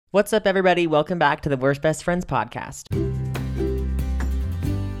What's up, everybody? Welcome back to the Worst Best Friends podcast.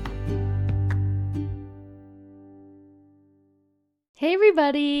 Hey,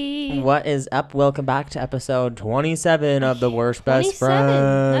 everybody. What is up? Welcome back to episode 27 of the Worst Best 27.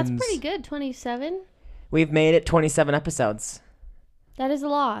 Friends. That's pretty good, 27. We've made it 27 episodes. That is a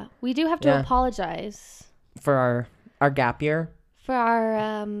lot. We do have to apologize. For our gap year. For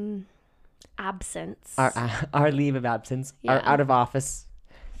our absence. Our leave of absence. Yeah. Our out of office.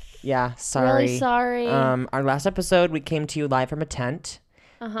 Yeah, sorry. Really sorry. Our last episode, we came to you live from a tent.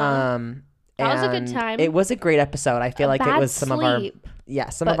 That was a good time. It was a great episode. I feel like it was some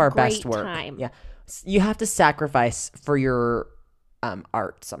of our best work. Time. Yeah. You have to sacrifice for your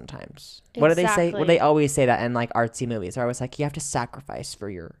art sometimes. What do they say? Well, they always say that in like artsy movies. They're always like, you have to sacrifice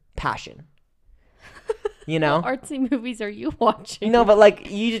for your passion. You know? What artsy movies are you watching? No, but like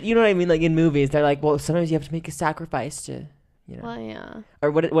you know what I mean? Like in movies, they're like, well, sometimes you have to make a sacrifice to, you know. Well, yeah. Or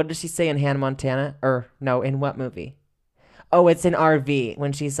what does she say in Hannah Montana? Or no, in what movie? Oh, it's in RV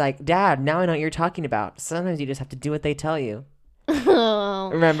when she's like, Dad, now I know what you're talking about. Sometimes you just have to do what they tell you.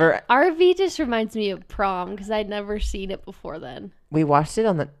 Remember? RV just reminds me of Prom because I'd never seen it before then. We watched it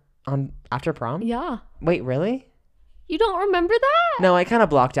on after prom? Yeah. Wait, really? You don't remember that? No, I kind of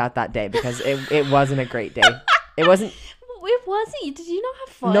blocked out that day because it wasn't a great day. It wasn't. It wasn't. Did you not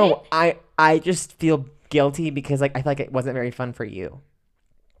have fun? No, I just feel guilty because like I feel like it wasn't very fun for you.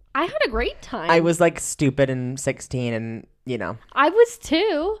 I had a great time. I was like stupid and 16 and, you know. I was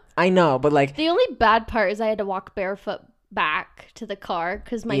too. I know, but like. The only bad part is I had to walk barefoot back to the car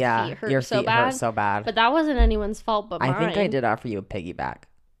because my feet hurt your so feet bad. hurt so bad. But that wasn't anyone's fault but mine. I think I did offer you a piggyback.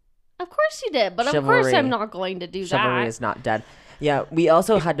 Of course you did, but Chivalry. of course I'm not going to do Chivalry that. is not dead. Yeah, we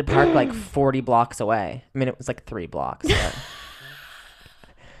also had to park like 40 blocks away. I mean, it was like 3 blocks. But.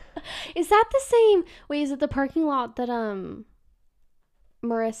 Is that the same? Wait, is it the parking lot that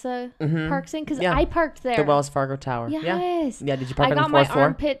Marissa parks in? Because I parked there. The Wells Fargo Tower. Yes. Yeah. Did you park on the 4th floor? I got my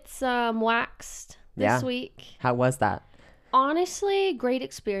armpits waxed this week. How was that? Honestly, great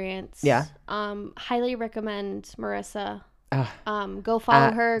experience. Yeah. Highly recommend Marissa. Go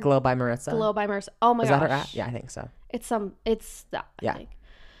follow her. Glow by Marissa. Glow by Marissa. Oh my gosh. Is that her at? Yeah, I think so. It's that. I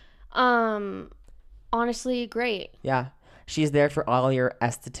think. Honestly, great. Yeah. She's there for all your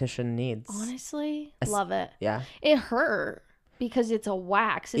esthetician needs. Honestly, love it. Yeah. It hurt because it's a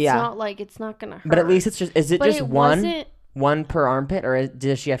wax. It's not like it's not gonna hurt. But at least it's just. Is it just wasn't... one per armpit, or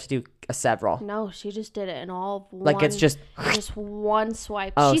does she have to do several? No, she just did it in all one. Like it's just one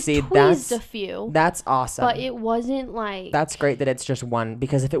swipe. Oh, She's see, tweezed a few. That's awesome. But it wasn't like. That's great that it's just one,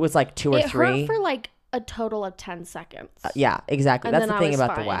 because if it was like 2 or 3, it hurt for like a total of 10 seconds. Yeah, exactly. And that's the thing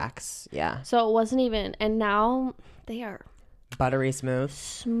about fine. the wax. Yeah. So it wasn't even, and now they are buttery smooth.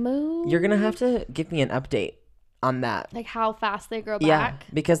 Smooth. You're gonna have to give me an update on that. Like how fast they grow back. Yeah,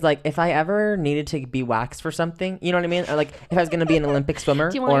 because like if I ever needed to be waxed for something, you know what I mean? Or like if I was gonna be an Olympic swimmer.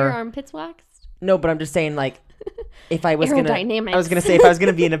 Do you want your armpits waxed? No, but I'm just saying like if I was Aerodynamics. I was gonna say if I was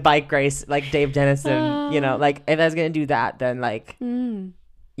gonna be in a bike race like Dave Dennison, you know, like if I was gonna do that, then like you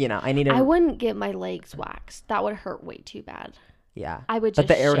know, I wouldn't get my legs waxed. That would hurt way too bad. Yeah. I would just.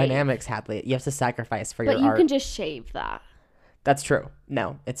 But the aerodynamics shave. you have to sacrifice for your art. But you can just shave that. That's true.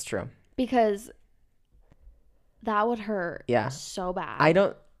 No, it's true. Because that would hurt so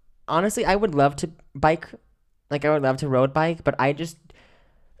bad. Honestly, I would love to bike. Like I would love to road bike, but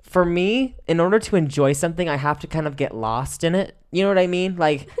for me, in order to enjoy something, I have to kind of get lost in it. You know what I mean?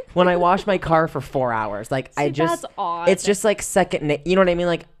 Like when I wash my car for 4 hours, like that's odd. It's just like you know what I mean?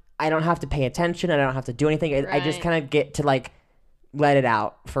 Like I don't have to pay attention. I don't have to do anything. Right. I just kind of get to like let it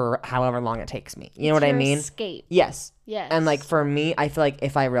out for however long it takes me. You know what I mean? Escape. Yes. Yes. And like for me, I feel like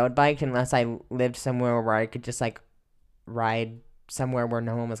if I road biked, unless I lived somewhere where I could just like ride somewhere where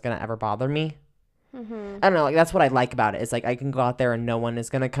no one was gonna ever bother me. I don't know. Like that's what I like about it. It's like I can go out there and no one is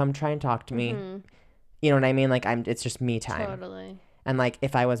gonna come try and talk to me. You know what I mean? Like it's just me time. Totally. And like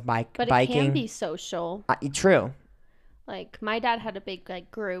if I was biking, it can be social. True. Like my dad had a big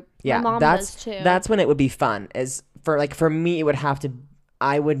like group. Yeah, my mom does too. That's when it would be fun. Is for me, it would have to.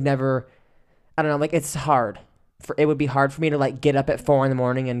 I would never. I don't know. Like it's hard. It would be hard for me to like get up at 4 a.m.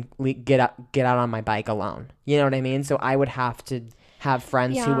 and get out on my bike alone. You know what I mean? So I would have to have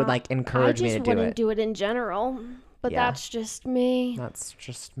friends who would like encourage me to do it. I just wouldn't do it in general. But that's just me. That's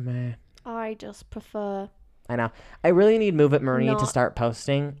just me. I just prefer. I know. I really need Move It Marie to start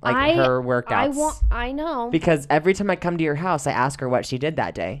posting like her workouts. I know. Because every time I come to your house, I ask her what she did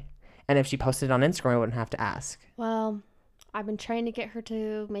that day. And if she posted it on Instagram, I wouldn't have to ask. Well, I've been trying to get her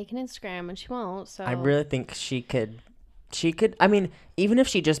to make an Instagram and she won't. So I really think she could. I mean, even if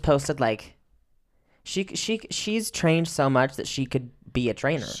she just posted like she's trained so much that she could be a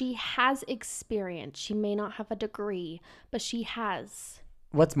trainer. She has experience. She may not have a degree, but she has.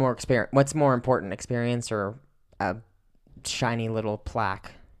 What's more important, experience or a shiny little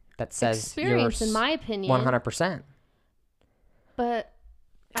plaque that says experience, in my opinion, 100%? But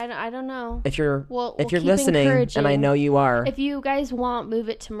I don't know. If you're we'll listening, and I know you are, if you guys want, Move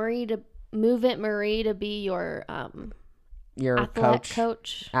It Marie to be your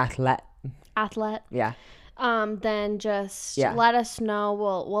coach. Athlete. Yeah. Then just let us know.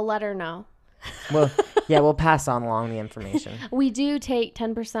 We'll let her know. We'll pass on along the information. We do take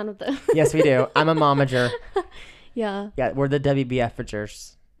 10% of the. Yes, we do. I'm a momager. Yeah. Yeah, we're the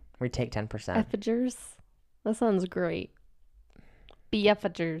WBFagers. We take 10%. Effagers? That sounds great.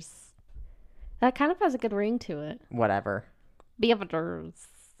 BFagers. That kind of has a good ring to it. Whatever. BFagers.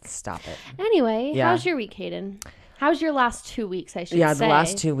 Stop it. Anyway, how's your week, Hayden? How's your last 2 weeks, I should say? Yeah, the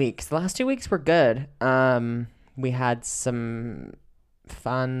last 2 weeks. The last 2 weeks were good. We had some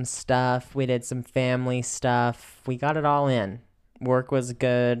fun stuff. We did some family stuff. We got it all in. Work was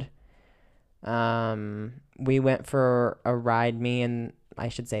good. We went for a ride. Me and, I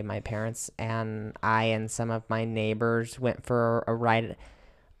should say, my parents and I and some of my neighbors went for a ride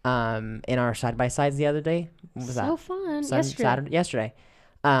in our side-by-sides the other day. What was so that? Fun. Yesterday.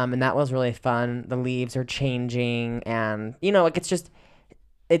 And that was really fun. The leaves are changing, and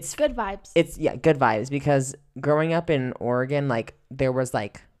it's good vibes. It's good vibes, because growing up in Oregon, like, there was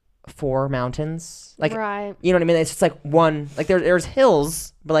like 4 mountains, like, right. You know what I mean? It's just like one, like, there's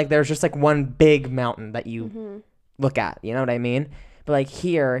hills, but like there's just like one big mountain that you look at. You know what I mean? But like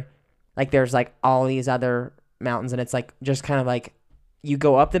here, like, there's like all these other mountains, and it's like just kind of like you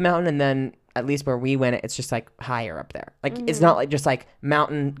go up the mountain, and then at least where we went, it's just like higher up there. Like it's not like just like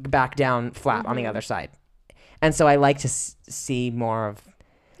mountain back down flat on the other side. And so I like to see more of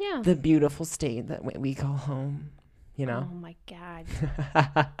the beautiful state that we call home, you know? Oh my God.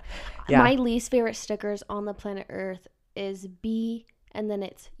 My least favorite stickers on the planet Earth is B, and then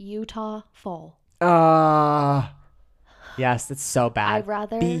it's Utah Fall. Yes, it's so bad. I'd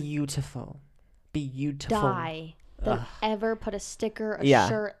rather beautiful die than ever put a sticker, a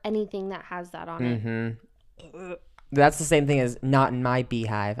shirt, anything that has that on it. That's the same thing as not in my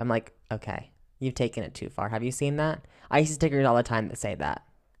beehive. I'm like, okay, you've taken it too far. Have you seen that? I see stickers all the time that say that.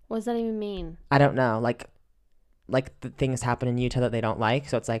 What does that even mean? I don't know. Like the things happen in Utah that they don't like.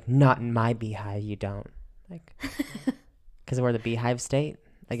 So it's like, not in my beehive, you don't. Like, because we're the beehive state,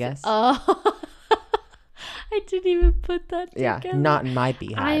 I guess. Oh. I didn't even put that together. Yeah, not in my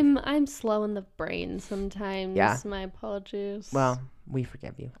beehive. I'm slow in the brain sometimes. Yeah. My apologies. Well, we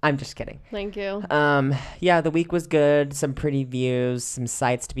forgive you. I'm just kidding. Thank you. Yeah, the week was good. Some pretty views, some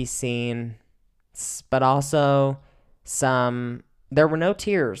sights to be seen, but also there were no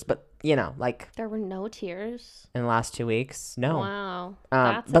tears, but like, there were no tears in the last 2 weeks. No. Wow.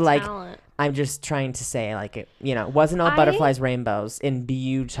 That's but a talent. I'm just trying to say, like, it wasn't all butterflies, rainbows in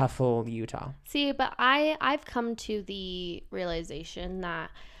beautiful Utah. See, but I've come to the realization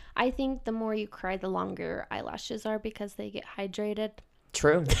that I think the more you cry, the longer your eyelashes are, because they get hydrated.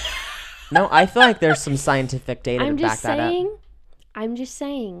 True. No, I feel like there's some scientific data to back that up. I'm just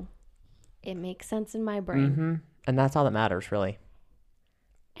saying, it makes sense in my brain. And that's all that matters, really.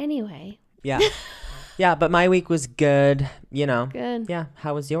 Anyway. Yeah. Yeah, but my week was good, Good. Yeah.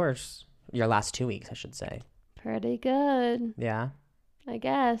 How was yours? Your last 2 weeks, I should say. Pretty good. Yeah. I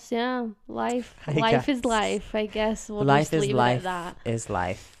guess, yeah. Life is life. I guess we'll life just leave is it life at that. Is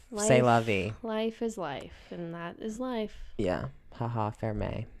life. Say la vie. Life is life, and that is life. Yeah. Haha, fair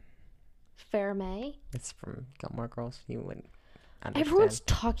May. Fair May? It's from Gilmore Girls. You wouldn't understand. Everyone's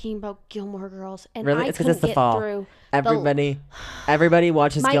talking about Gilmore Girls, and really? It's because it's the fall. Everybody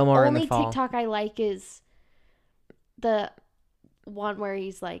watches Gilmore in the fall. My only TikTok I like is the one where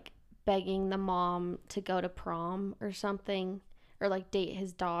he's like begging the mom to go to prom or something, or like date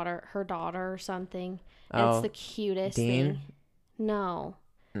her daughter or something. And it's the cutest Dean? thing. No.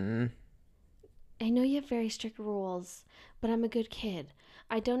 I know you have very strict rules, but I'm a good kid.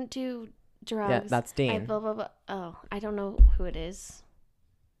 I don't do drugs. Yeah, that's Dean. Oh, I don't know who it is.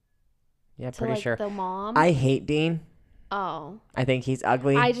 Yeah, pretty sure. The mom. I hate Dean. Oh. I think he's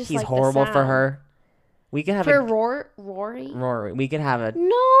ugly. He's like horrible for her. We could have Rory. Rory. We could have a.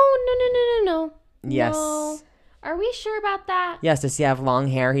 No. Yes. No. Are we sure about that? Yes. Does he have long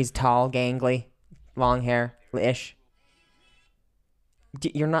hair? He's tall, gangly, long hair-ish.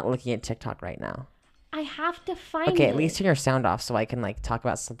 You're not looking at TikTok right now. I have to find it. Okay, at least turn your sound off so I can like talk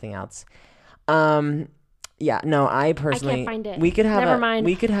about something else. Yeah, no, I personally. I can't find it. We could have Never mind.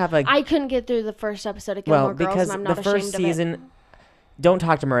 We could have a. I couldn't get through the first episode of Gilmore Girls, and I'm not ashamed of it. Because the first season, don't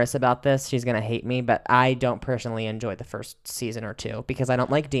talk to Marissa about this. She's going to hate me, but I don't personally enjoy the first season or two because I don't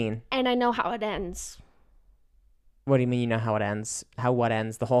like Dean. And I know how it ends. What do you mean you know how it ends? How what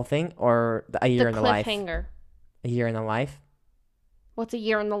ends? The whole thing or a year in the life? The cliffhanger. A year in the life? What's a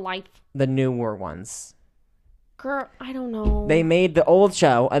year in the life? The newer ones. Girl, I don't know. They made the old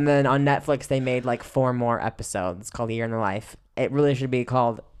show, and then on Netflix they made like 4 more episodes called A Year in the Life. It really should be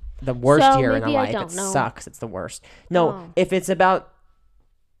called The Worst Year in the Life. It sucks. It's the worst. No, if it's about...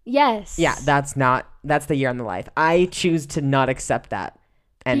 Yes. Yeah, that's the Year in the Life. I choose to not accept that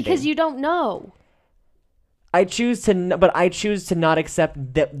ending. Because you don't know. I choose to not accept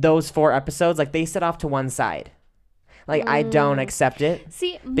those 4 episodes. Like, they set off to one side. Like, I don't accept it.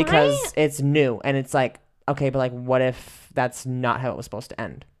 See, because it's new. And it's like, okay, but like, what if that's not how it was supposed to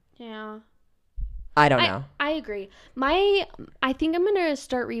end? Yeah. I don't know. I agree. I think I'm going to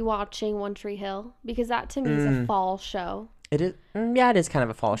start rewatching One Tree Hill. Because that, to me, is a fall show. It is. Yeah, it is kind of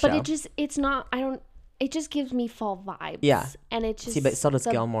a fall show. But it's not, it just gives me fall vibes. Yeah. And it just... See, but so does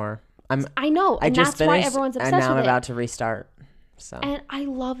Gilmore. I know, and that's why everyone's obsessed with it. And now I'm about to restart. So. And I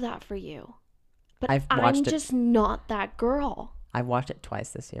love that for you. But I'm just not that girl. I've watched it twice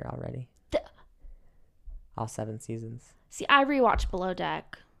this year already. All 7 seasons. See, I rewatched Below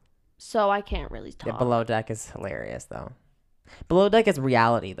Deck, so I can't really talk. Yeah, Below Deck is hilarious, though. Below Deck is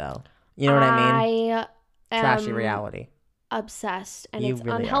reality, though. You know what I mean? Trashy reality. Obsessed, and You it's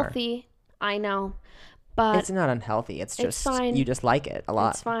really unhealthy. I know. But it's not unhealthy. It's just fine. You just like it a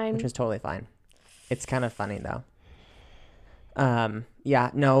lot. It's fine. Which is totally fine. It's kind of funny though.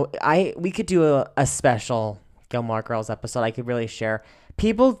 Yeah, no, we could do a special Gilmore Girls episode. I could really share.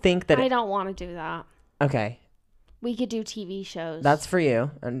 People think that I don't want to do that. Okay. We could do TV shows. That's for you.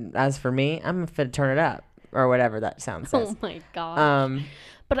 And as for me, I'm gonna turn it up or whatever that sound says. Oh my god.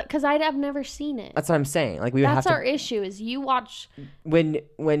 But because I've never seen it. That's what I'm saying. Like we would That's have to. our issue. Is you watch when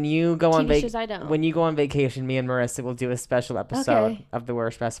you go on TV shows I don't. When you go on vacation, me and Marissa will do a special episode of The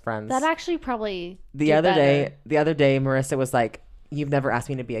Worst Best Friends. That actually probably the other day, Marissa was like, "You've never asked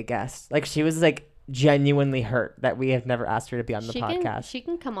me to be a guest." Like she was like genuinely hurt that we have never asked her to be on the podcast. She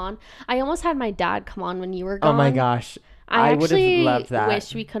can come on. I almost had my dad come on when you were gone. Oh my gosh, I would have loved that.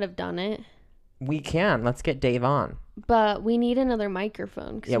 Wish we could have done it. We can. Let's get Dave on. But we need another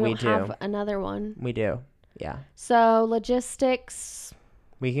microphone because we don't have another one. We do. Yeah. So logistics.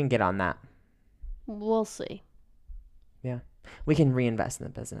 We can get on that. We'll see. Yeah. We can reinvest in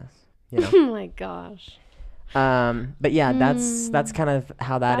the business. You know? Oh my gosh. But yeah, that's kind of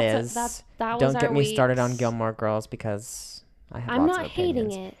how that is. That was don't get our me started on Gilmore Girls because I'm not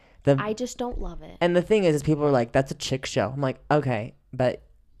hating it. I just don't love it. And the thing is people are like, that's a chick show. I'm like, okay, but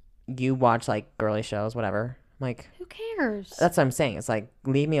you watch like girly shows, whatever. I'm like, who cares? That's what I'm saying. It's like,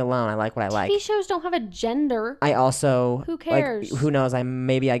 leave me alone. I like what I like. TV shows don't have a gender. I also who cares? Like, who knows?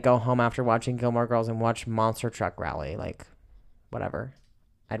 Maybe I go home after watching Gilmore Girls and watch Monster Truck Rally. Like, whatever.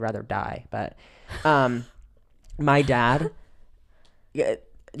 I'd rather die. But, my dad,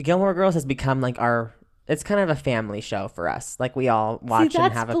 Gilmore Girls has become like it's kind of a family show for us. Like we all watch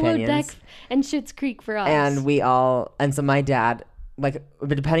and have opinions. Deck and Schitt's Creek for us. And so my dad, like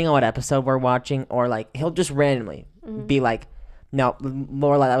depending on what episode we're watching, or like he'll just randomly be like, "No,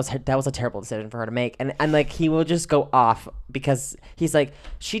 Lorelai, that was a terrible decision for her to make," and like he will just go off because he's like,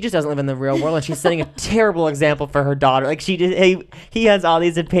 she just doesn't live in the real world and she's setting a terrible example for her daughter. Like he has all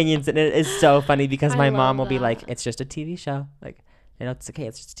these opinions and it is so funny because my mom will be like, "It's just a TV show," like. It's okay.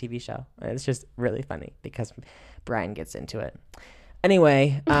 It's just a TV show. It's just really funny because Brian gets into it.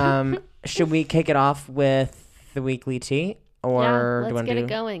 Anyway, should we kick it off with the weekly tea, or let's get it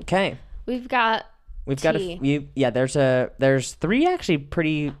going? Okay, we've got tea. There's 3 actually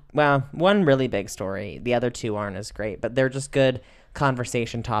pretty one really big story. The other 2 aren't as great, but they're just good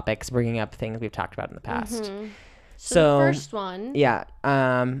conversation topics, bringing up things we've talked about in the past. Mm-hmm. So the first one,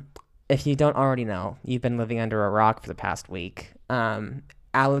 if you don't already know, you've been living under a rock for the past week.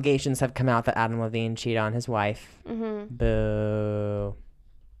 Allegations have come out that Adam Levine cheated on his wife. Mm-hmm. Boo.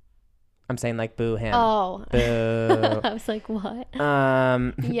 I'm saying like boo him. Oh. Boo. I was like, what?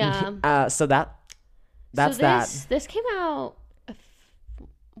 Yeah. So that's that. This came out a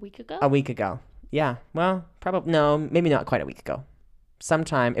week ago? A week ago. Yeah. Well, probably, no, maybe not quite a week ago.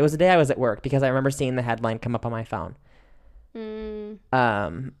 Sometime. It was the day I was at work because I remember seeing the headline come up on my phone.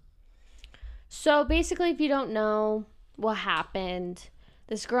 So basically, if you don't know what happened,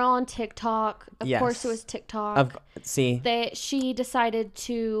 this girl on TikTok, of course it was TikTok. She decided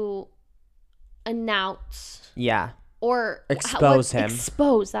to announce. Yeah. or expose him.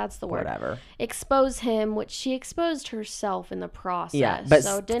 Expose, that's the word. Whatever. Expose him, which she exposed herself in the process. Yeah, but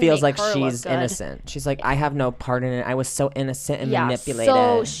so it feels like she's she's innocent. She's like, I have no part in it. I was so innocent and manipulated.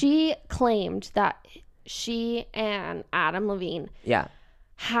 So she claimed that she and Adam Levine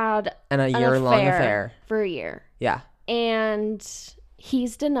had a year-long affair for a year. Yeah. And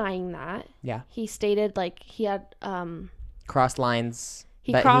he's denying that. Yeah. He stated like he had crossed lines.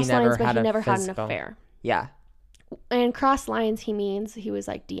 He crossed lines, but he never had an affair. Yeah. And cross lines, he means he was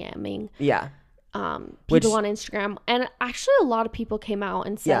like DMing. Yeah. People on Instagram, and actually a lot of people came out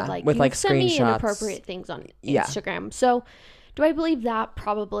and said like, with like send screenshots, me inappropriate things on Instagram. So, do I believe that?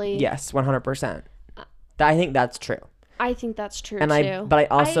 Probably. Yes, 100%. I think that's true. I think that's true and too. But I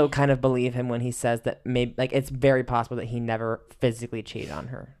also kind of believe him when he says that maybe like it's very possible that he never physically cheated on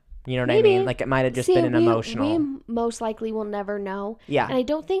her. You know what I mean? Like it might have just been an emotional. We most likely will never know. Yeah. And I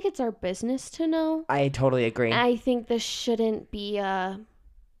don't think it's our business to know. I totally agree. I think this shouldn't be I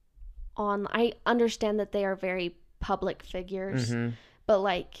understand that they are very public figures, but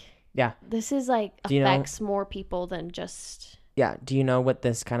like, this is like affects more people than just. Yeah. Do you know what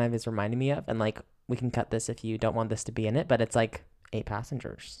this kind of is reminding me of? And like, we can cut this if you don't want this to be in it, but it's like 8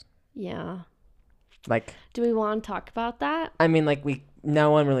 passengers. Yeah. Like, do we want to talk about that? I mean, like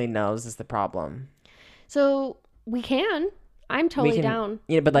no one really knows is the problem. So we can. I'm totally down.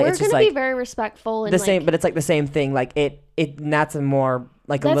 Yeah, but like we're it's just gonna like be very respectful and the same, but it's like the same thing. Like that's a more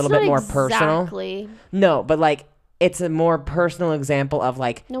like a little bit more personal. No, but like it's a more personal example of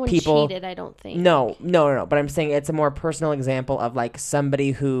like no one people cheated. I don't think. No. But I'm saying it's a more personal example of like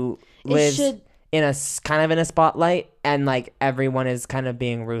somebody who lives in a kind of in a spotlight, and like everyone is kind of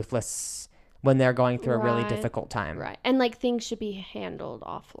being ruthless when they're going through a really difficult time. Right. And like things should be handled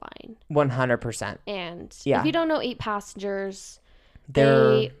offline. 100%. And if you don't know 8 passengers,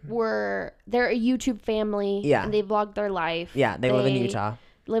 they're a YouTube family. Yeah. And they vlog their life. Yeah, they live in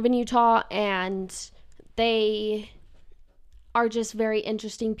Utah. And they are just very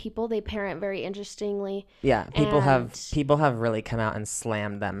interesting people. They parent very interestingly. Yeah. People have really come out and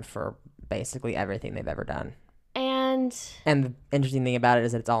slammed them for basically everything they've ever done. And the interesting thing about it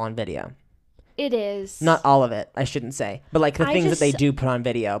is that it's all on video. It is. Not all of it, I shouldn't say. But like the things that they do put on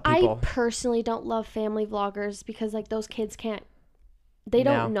video, people. I personally don't love family vloggers because like those kids they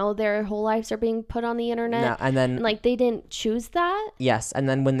don't know their whole lives are being put on the internet. No, and like they didn't choose that. Yes, and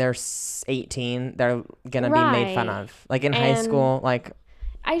then when they're 18, they're going to be made fun of. Like in high school, like.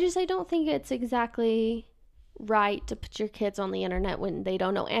 I don't think it's exactly right to put your kids on the internet when they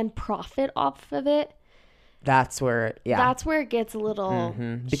don't know and profit off of it. That's where it gets a little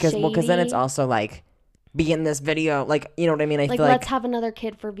because then it's also like be in this video, like, you know what I mean? I feel like let's have another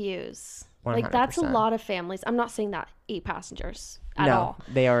kid for views. 100%. Like that's a lot of families. I'm not saying that 8 passengers at all.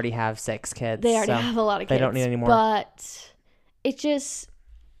 They already have 6 kids. They already have a lot of kids. They don't need any more. But it just,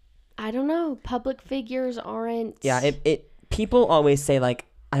 I don't know. Public figures aren't. Yeah, people always say like,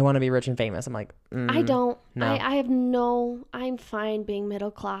 I want to be rich and famous. I'm like, I don't. No. I'm fine being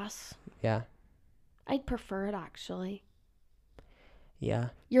middle class. Yeah. I'd prefer it, actually. Yeah.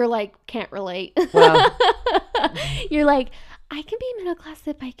 You're like, can't relate. Well. You're like, I can be middle class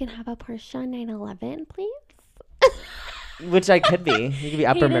if I can have a Porsche 911, please. Which I could be. You could be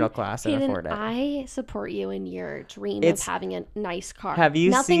upper middle class and afford it. I support you in your dream of having a nice car.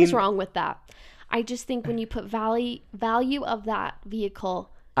 Nothing's wrong with that. I just think when you put value of that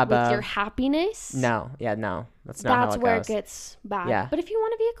vehicle with your happiness. No. That's not how it goes. That's where it gets bad. Yeah. But if you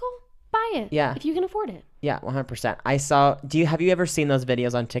want a vehicle, buy it. Yeah. If you can afford it. Yeah, 100%. Have you ever seen those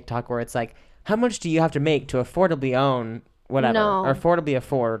videos on TikTok where it's like, how much do you have to make to affordably own whatever? No. Or affordably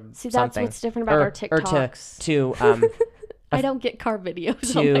afford See, something? That's what's different about our TikToks. Or to I don't get car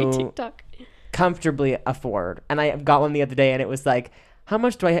videos on my TikTok. Comfortably afford. And I got one the other day and it was like, how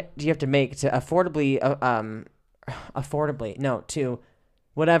much do you have to make to affordably to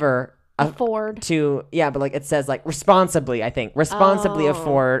whatever afford but like it says like responsibly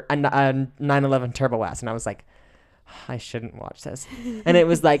afford a 911 Turbo S, and I was like, I shouldn't watch this. And it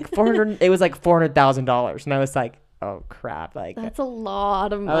was like $400,000, and I was like, oh crap, like that's a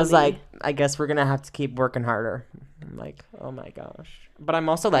lot of money. I was like, I guess we're gonna have to keep working harder. I'm like, oh my gosh. But I'm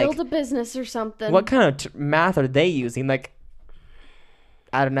also like, build a business or something. What kind of math are they using? Like,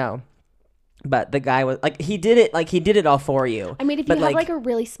 I don't know. But the guy was like, he did it all for you. I mean, if you have like a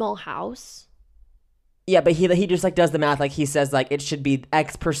really small house. Yeah, but he just like does the math. Like he says like it should be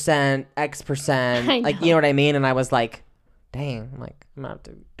X percent. Like, you know what I mean? And I was like, dang, I'm like, I'm about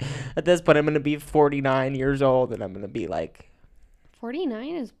to, at this point, I'm going to be 49 years old and I'm going to be like.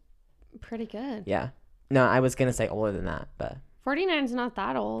 49 is pretty good. Yeah. No, I was going to say older than that, but. 49 is not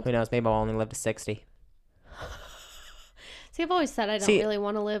that old. Who knows? Maybe I'll only live to 60. See, I've always said I don't really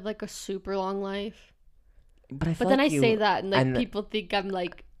want to live like a super long life. But then I say that and like people think I'm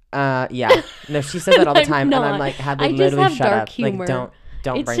like. Yeah. No, she says that all the time, and I'm like, Hadley, literally shut up. Humor. Like,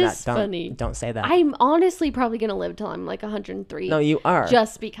 don't it's bring just that. Funny. Don't say that. I'm honestly probably gonna live till I'm like 103. No, you are.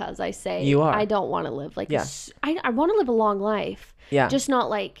 Just because I say you are. I don't want to live like I want to live a long life. Yeah. Just not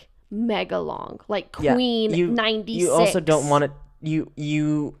like mega long, like Queen 96. You also don't want it.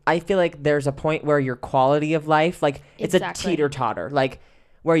 I feel like there's a point where your quality of life, like it's a teeter-totter, like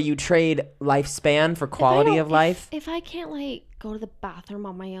where you trade lifespan for quality of life. If I can't like go to the bathroom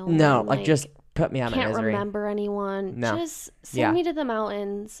on my own. No, like just put me out of misery. Can't remember anyone. No. Just send me to the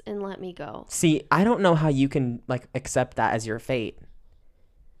mountains and let me go. See, I don't know how you can like accept that as your fate.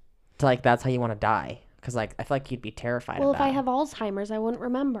 To like that's how you want to die. Because like I feel like you'd be terrified of that. Well, if I have Alzheimer's, I wouldn't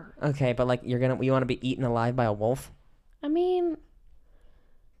remember. Okay, but like you want to be eaten alive by a wolf? I mean,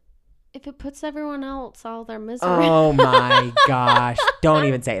 if it puts everyone else out of their misery. Oh my gosh. Don't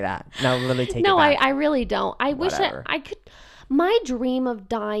even say that. No, literally take it back. No, I really don't. I wish I could. My dream of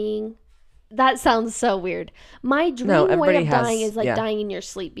dying, that sounds so weird. My dream way of dying is like dying in your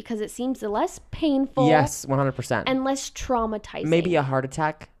sleep because it seems less painful. Yes, 100%. And less traumatizing. Maybe a heart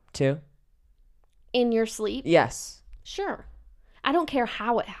attack too. In your sleep? Yes. Sure. I don't care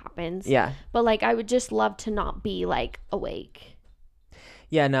how it happens. Yeah. But like I would just love to not be like awake.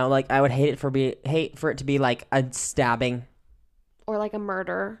 Yeah, no, like I would hate for it to be like a stabbing or like a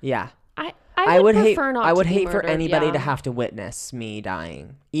murder. Yeah. I would hate for anybody to have to witness me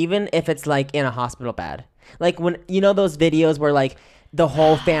dying, even if it's like in a hospital bed. Like when you know those videos where like the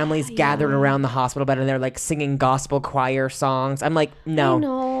whole family's gathered around the hospital bed and they're like singing gospel choir songs. I'm like,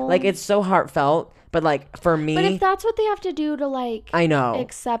 no, like it's so heartfelt. But like for me, but if that's what they have to do to like, I know,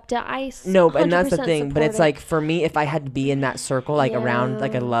 accept it, and that's the thing. But it's like for me, if I had to be in that circle, like around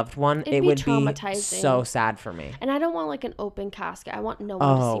like a loved one, it would be so sad for me. And I don't want like an open casket. I want no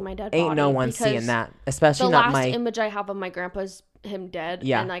one to see my dead body. Ain't no one seeing that, especially the not last image I have of my grandpa's him dead.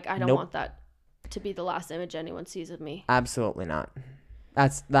 Yeah, and like I don't want that to be the last image anyone sees of me. Absolutely not.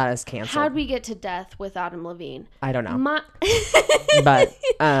 That is canceled. How'd we get to death with Adam Levine? I don't know. But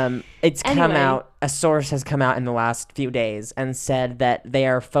it's come out. A source has come out in the last few days and said that they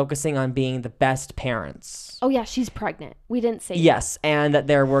are focusing on being the best parents. Oh yeah, she's pregnant. We didn't say yes, and that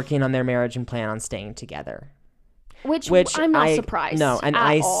they're working on their marriage and plan on staying together. Which I'm not surprised. No, and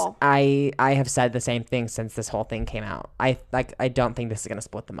all. I have said the same thing since this whole thing came out. I don't think this is gonna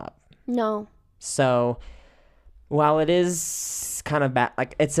split them up. No. So while it is kind of bad,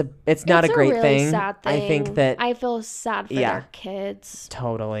 like it's not a great really thing. Sad thing. I think that I feel sad for their kids.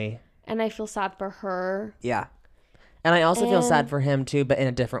 Totally. And I feel sad for her. Yeah. And I also feel sad for him too, but in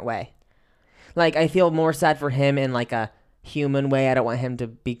a different way. Like I feel more sad for him in like a human way. I don't want him to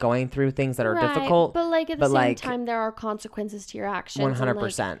be going through things that are difficult. But like at the same time, there are consequences to your actions.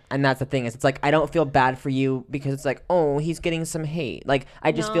 100%. And that's the thing is, it's like I don't feel bad for you because it's like, oh, he's getting some hate. Like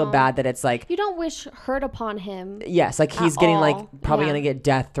I just feel bad that it's like you don't wish hurt upon him. Yes, like he's getting like probably gonna get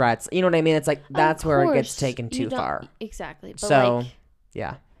death threats. You know what I mean? It's like that's where it gets taken too far. Exactly. But so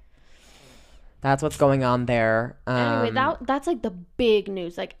yeah. That's what's going on there. Anyway, that's like the big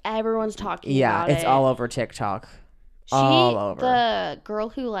news. Like everyone's talking about it. Yeah, it's all over TikTok. All over. The girl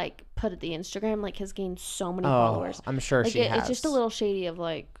who like put it the Instagram like has gained so many followers. I'm sure she has. It's just a little shady of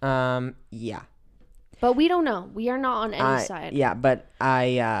like. Yeah. But we don't know. We are not on any side. Yeah, but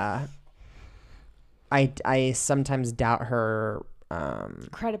I sometimes doubt her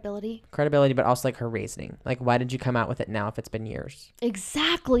credibility, but also like her reasoning. Like, why did you come out with it now if it's been years?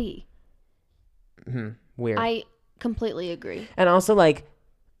 Exactly. Weird. I completely agree. And also, like,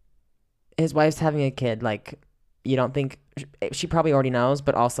 his wife's having a kid. Like, you don't think she probably already knows,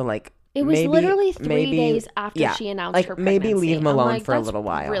 but also like it was literally 3 days after she announced her pregnancy. Maybe leave him alone for a little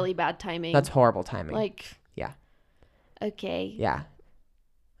while. Really bad timing. That's horrible timing. Like, yeah. Okay. Yeah.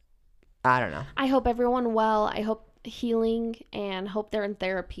 I don't know. I hope everyone well. I hope healing and hope they're in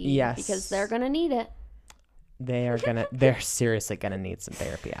therapy. Yes. Because they're gonna need it. They're seriously gonna need some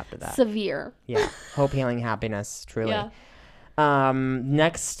therapy after that. Severe. Yeah. Hope, healing, happiness. Truly. Yeah.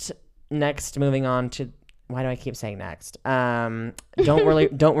 Next, moving on to. Why do I keep saying next? Don't worry,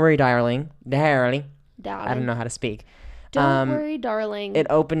 darling. I don't know how to speak. Don't worry, darling. It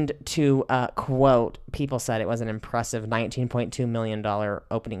opened to quote. People said it was an impressive $19.2 million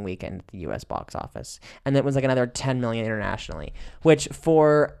opening weekend at the U.S. box office, and it was like another $10 million internationally, which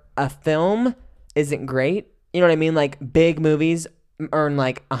for a film isn't great. You know what I mean? Like big movies earn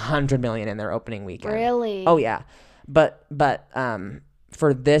like $100 million in their opening weekend. Really? Oh yeah, but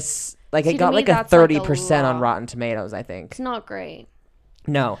for this. Like, it got like a 30% on Rotten Tomatoes, I think. It's not great.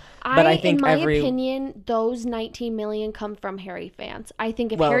 No, but I think in my opinion, those 19 million come from Harry fans. I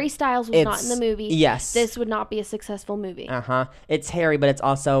think if Harry Styles was not in the movie, yes, this would not be a successful movie. It's Harry, but it's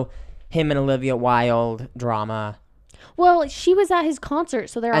also him and Olivia Wilde drama. Well, she was at his concert,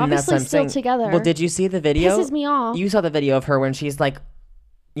 so they're obviously still together. Well, did you see the video? Pisses me off. You saw the video of her when she's like,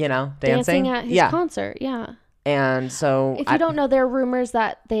 you know, dancing at his concert. Yeah. And so, if you don't know, there are rumors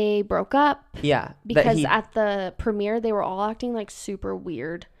that they broke up. Yeah, because at the premiere they were all acting like super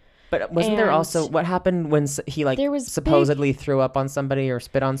weird. But wasn't there also what happened when he like supposedly threw up on somebody or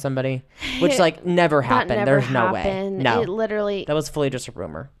spit on somebody, which like never happened. There's no way. No, it literally that was fully just a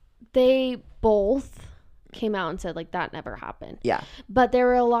rumor. They both came out and said like that never happened. Yeah, but there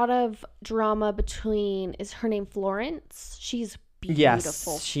were a lot of drama between. Is her name Florence? She's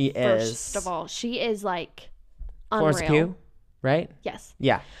beautiful. Yes, she is. First of all, she is like Florence Pugh, right? Yes.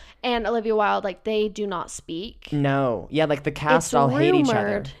 Yeah. And Olivia Wilde, like, they do not speak. No. Yeah, like, the cast all hate each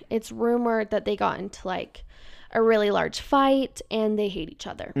other. It's rumored that they got into, like, a really large fight, and they hate each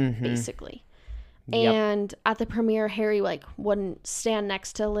other, basically. Yep. And at the premiere, Harry, like, wouldn't stand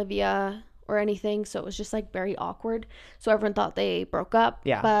next to Olivia or anything, so it was just, like, very awkward. So everyone thought they broke up.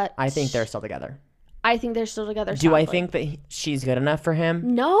 Yeah, but I think they're still together. I think they're still together. Do I think that she's good enough for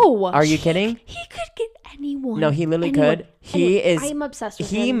him? No. Are you kidding? He could get anyone. No, he literally could. I'm obsessed with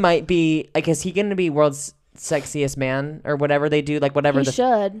him. He might be, like, is he going to be world's sexiest man or whatever they do? Like, whatever. He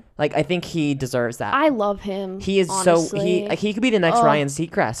should. Like, I think he deserves that. I love him. He is honestly. He could be the next Ryan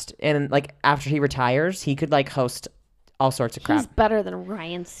Seacrest. And, like, after he retires, he could, like, host all sorts of crap. He's better than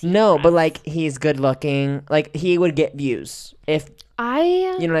Ryan Seacrest. No, but, like, he's good looking. Like, he would get views. If...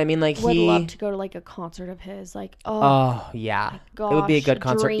 you know what I mean? Like, would love to go to like a concert of his. Like, yeah, gosh, it would be a good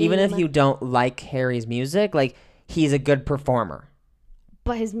concert. dream. Even if you don't like Harry's music, like he's a good performer.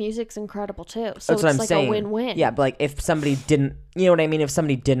 But his music's incredible too. So that's what I'm like saying. A win-win. Yeah, but like if somebody didn't, you know what I mean? If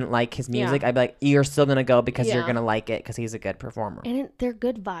somebody didn't like his music, I'd be like, you're still gonna go because you're gonna like it because he's a good performer. And they're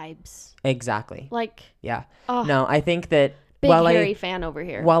good vibes. Exactly. Like, yeah. No, I think that big Harry fan over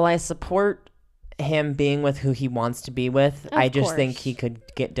here. While I support him being with who he wants to be with, I just think he could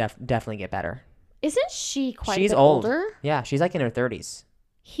get definitely get better. Isn't she she's a bit old. older? Yeah, she's like in her 30s.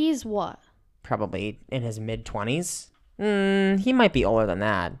 He's what? Probably in his mid 20s. He might be older than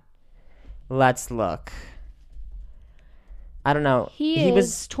that. Let's look. I don't know. He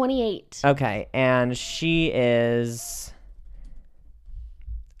was 28. Okay, and she is.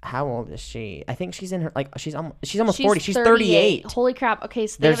 How old is she? I think she's in her she's almost 40. She's 38. Holy crap. Okay,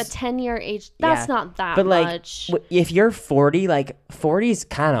 so they have a 10-year age. That's not that but much. Like if you're 40, like 40 is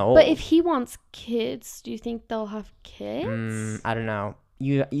kind of old. But if he wants kids, do you think they'll have kids? I don't know.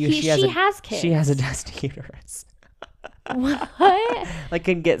 She has kids. She has a dusty uterus. What? Like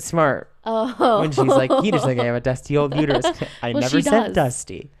can get smart. Oh. When she's like, you just think I have a dusty old uterus. I never said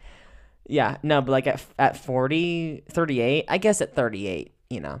dusty. Yeah, no, but like at 40, 38, I guess at 38.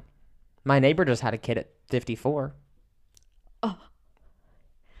 You know, my neighbor just had a kid at 54. Oh.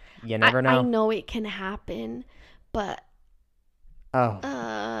 You never know. I know it can happen, but...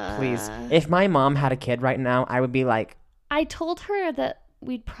 please. If my mom had a kid right now, I would be like... I told her that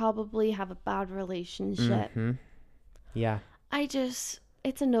we'd probably have a bad relationship. Mm-hmm. Yeah. It's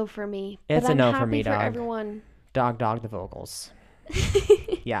a no for me. It's a no for me, dog. Everyone. Dog the vocals.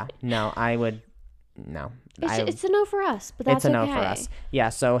 Yeah, no, I would... No. It's a no for us, but that's okay. It's a no for us. Yeah,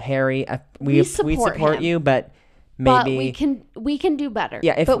 so Harry, we support you, but maybe... But we can do better.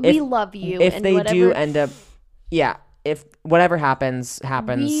 Yeah, but we love you. If they do end up... Yeah, if whatever happens...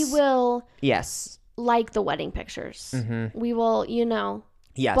 We will... Yes. Like the wedding pictures. Mm-hmm. We will,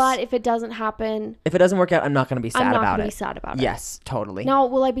 Yes. But if it doesn't happen... If it doesn't work out, I'm not going to be sad about it. I'm not going to be sad about it. Yes, totally. Now,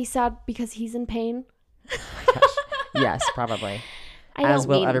 will I be sad because he's in pain? Yes, probably. I don't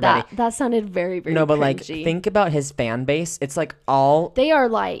mean everybody. That sounded very, very but cringy. like, think about his fan base. It's like all... They are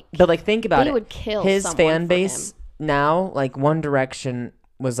like... But like, think about it. They would kill his fan base him. now, like One Direction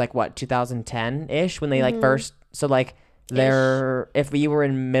was like, what, 2010-ish when they like first... So like, if you were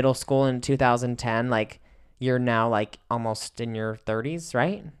in middle school in 2010, like, you're now like almost in your 30s,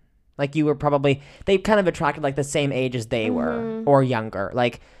 right? Like you were probably... They kind of attracted like the same age as they were or younger.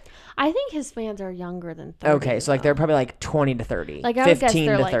 Like... I think his fans are younger than 30. Okay, so like they're probably like 20 to 30. Like I would 15 guess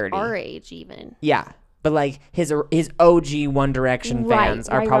they're to like 30. our age even. Yeah. But like his OG One Direction fans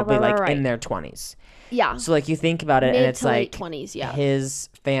are probably in their 20s. Yeah. So like you think about it, Mid and it's to like late 20s, yeah. His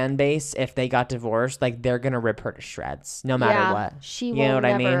fan base, if they got divorced, like they're gonna rip her to shreds no matter what. She will you know what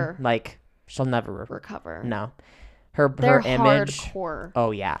never I mean? Like she'll never recover. No. They're her image. Hardcore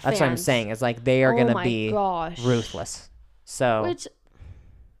oh yeah, that's what I'm saying. Is like they are gonna be ruthless. So which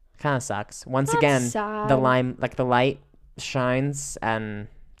kind of sucks. Once again, sad. the light shines, and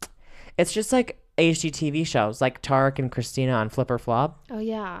it's just like HGTV shows like Tarek and Christina on Flip or Flop. Oh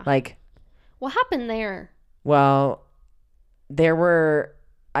yeah. Like, what happened there? well, there were,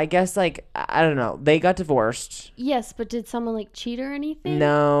 I guess, like, I don't know, they got divorced. Yes, but did someone like cheat or anything?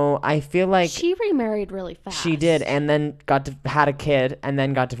 No, I feel like she remarried really fast. she did, and then had a kid, and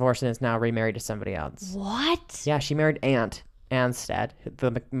then got divorced, and is now remarried to somebody else. What? Yeah, she married Anstead,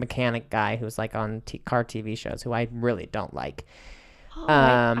 the mechanic guy who's like on car TV shows, who I really don't like. Oh,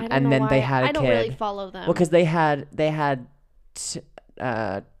 I don't and know then why. they had a kid. I don't really follow them. Well, because they had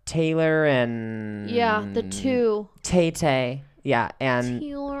Taylor and the two. Tay. Yeah, and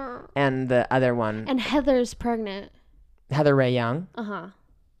Taylor and the other one. And Heather's pregnant. Heather Ray Young. Uh-huh.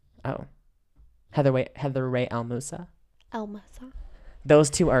 Oh. Heather Ray Almusa. Almusa. Those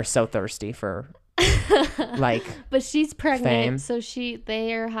two are so thirsty for like but she's pregnant, fame. so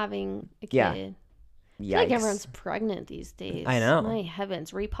they are having a kid. Yeah. I feel like everyone's pregnant these days. I know. My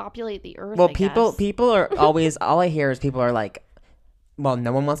heavens, repopulate the earth. Well, I people guess. are always, all I hear is people are like, well,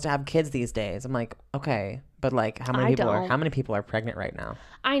 no one wants to have kids these days. I'm like, okay, but like how many people are pregnant right now?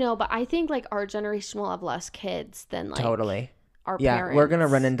 I know, but I think like our generation will have less kids than like totally. Our yeah, parents. we're gonna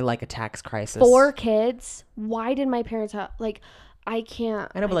run into like a tax crisis. 4 kids? Why did my parents have like? I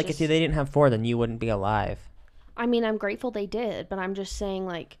can't. I know, but like if they didn't have 4, then you wouldn't be alive. I mean, I'm grateful they did, but I'm just saying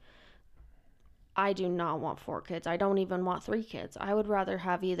like, I do not want 4 kids. I don't even want 3 kids. I would rather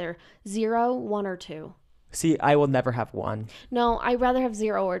have either 0, 1, or 2. See, I will never have 1. No, I'd rather have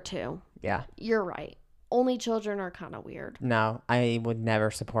 0 or 2. Yeah. You're right. Only children are kind of weird. No, I would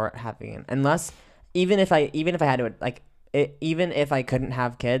never support having it unless even if I had to like even if I couldn't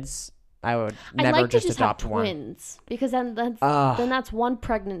have kids, I would never like just to adopt have one. Twins, because then that's one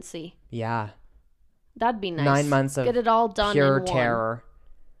pregnancy. Yeah. That'd be nice. 9 months of get it all done pure in one. terror.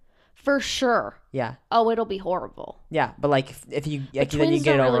 For sure. Yeah. Oh, it'll be horrible. Yeah, but like if you But then you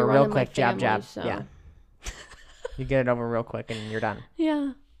get it don't over really real run in quick, my jab. family, so. Yeah. You get it over real quick and you're done.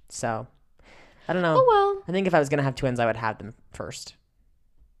 Yeah. So, I don't know. Oh well. I think if I was gonna have twins, I would have them first.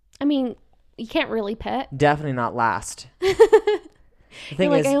 I mean, you can't really pet. Definitely not last. The thing You're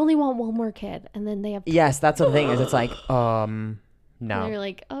like, is, I only want one more kid, and then they have. Yes, that's what the thing is. It's like, no. And you're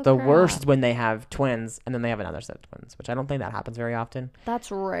like, oh, the crap. worst is when they have twins and then they have another set of twins, which I don't think that happens very often.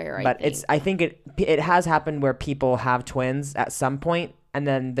 That's rare. I think it has happened where people have twins at some point and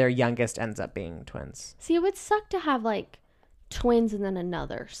then their youngest ends up being twins. See, it would suck to have like twins and then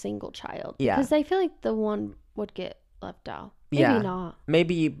another single child. Yeah. Because I feel like the one would get left out. Maybe not.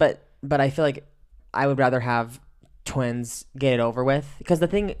 Maybe, but I feel like I would rather have twins, get it over with, because the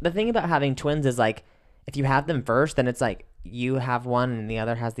thing about having twins is like if you have them first, then it's like you have one and the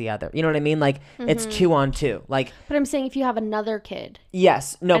other has the other. You know what I mean? Like it's 2 on 2. Like, but I'm saying if you have another kid.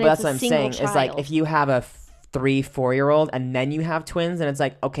 Yes. No, but that's what I'm saying. Child. Is like if you have a 3-4-year-old and then you have twins, and it's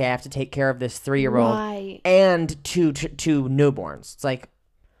like, okay, I have to take care of this 3-year-old and two newborns. It's like,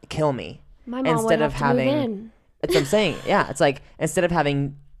 kill me. My mom would have to move in. That's what I'm saying. Yeah, it's like instead of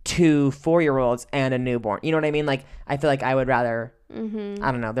having 2 4-year-olds and a newborn. You know what I mean? Like I feel like I would rather. I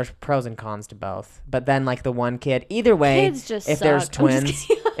don't know. There's pros and cons to both, but then like the one kid. Either way, kids just if suck. there's twins,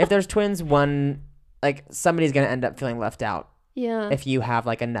 if there's twins, one like somebody's gonna end up feeling left out. Yeah. If you have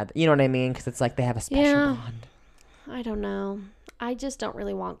like another, you know what I mean? Because it's like they have a special bond. I don't know. I just don't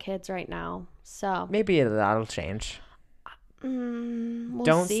really want kids right now. So maybe that'll change.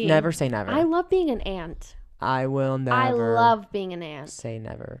 We'll see. Never say never. I love being an aunt. I will never. I love being an aunt. Say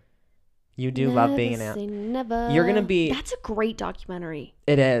never. You do love being an aunt. Say never. You're gonna be. That's a great documentary.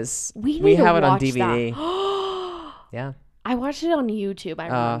 It is. We have it on watch DVD. That. Yeah. I watched it on YouTube. I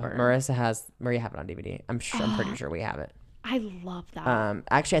remember. Maria have it on DVD. I'm pretty sure we have it. I love that.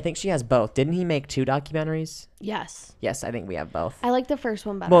 Actually, I think she has both. Didn't he make 2 documentaries? Yes. Yes, I think we have both. I like the first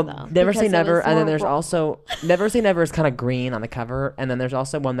one better, well, though. Never Say Never, and then there's also Never Say Never is kind of green on the cover, and then there's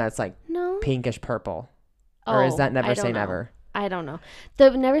also one that's like pinkish purple. Or is that Never Say Never? I don't know.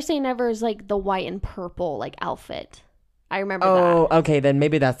 The Never Say Never is like the white and purple like outfit. I remember that. Oh, okay, then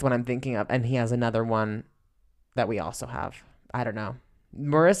maybe that's what I'm thinking of, and he has another one that we also have. I don't know.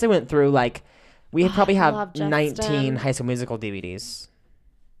 Marissa went through like. We probably have 19 High School Musical DVDs.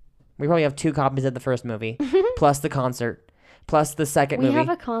 We probably have 2 copies of the first movie, plus the concert, plus the second movie. We have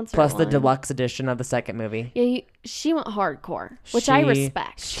a concert plus the deluxe edition of the second movie. Yeah, she went hardcore, which I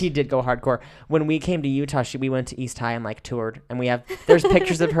respect. She did go hardcore. When we came to Utah, we went to East High and like toured, and there's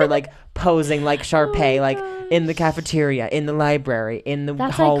pictures of her like posing like Sharpay, like in the cafeteria, in the library, in the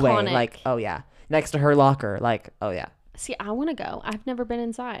hallway, iconic. like oh yeah, next to her locker, like oh yeah. See, I want to go. I've never been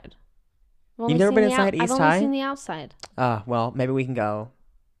inside. You've never been inside East High? I've only seen the outside. Well, maybe we can go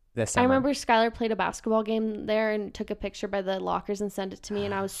this I summer. remember Skylar played a basketball game there and took a picture by the lockers and sent it to me,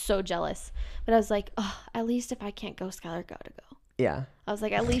 and I was so jealous. But I was like, oh, at least if I can't go, Skylar got to go. Yeah. I was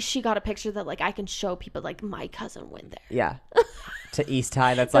like, at least she got a picture that like I can show people like my cousin went there. Yeah. To East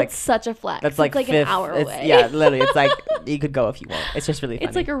High. That's such a flex. That's like an hour away. Yeah, literally. It's like you could go if you want. It's just really funny.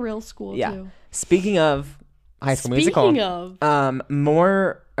 It's like a real school too. Speaking of High School Musical. Of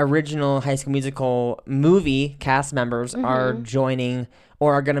more original High School Musical movie cast members are joining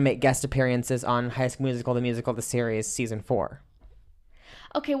or are going to make guest appearances on High School Musical, the musical, the series, season 4.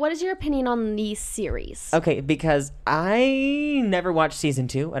 Okay, what is your opinion on these series? Okay, because I never watched season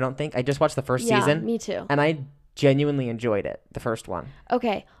 2, I don't think. I just watched the first season. Me too. And I genuinely enjoyed it, the first one.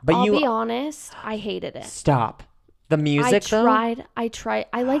 Okay, but I'll be honest, I hated it. Stop. The music, I tried.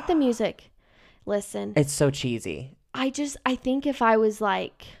 I like the music. Listen. It's so cheesy. I think if I was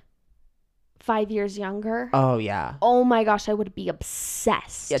like 5 years younger. Oh, yeah. Oh my gosh, I would be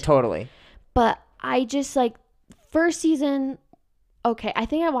obsessed. Yeah, totally. But I just like first season. Okay, I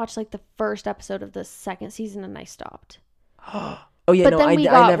think I watched like the first episode of the second season and I stopped. Oh yeah, but then we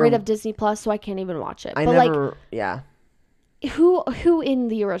got rid of Disney Plus, so I can't even watch it. Yeah. Who in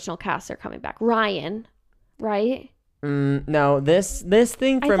the original cast are coming back? Ryan, right? No, this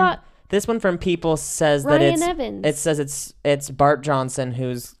one from People says Ryan that Evans. It says it's Bart Johnson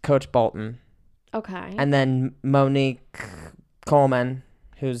who's Coach Bolton. Okay. And then Monique Coleman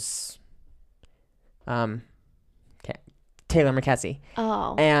who's Taylor McKessie.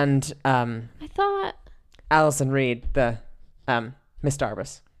 Oh. And I thought Allison Reed, the Miss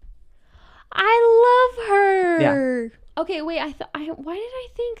Darbus. I love her. Yeah. Okay, wait. Why did I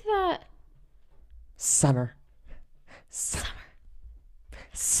think that? Summer.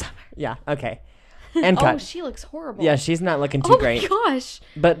 Yeah. Okay. And cut. Oh, she looks horrible. Yeah, she's not looking too great. Oh my gosh.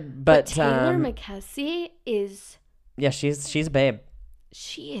 But Taylor McKessie is. Yeah, she's a babe.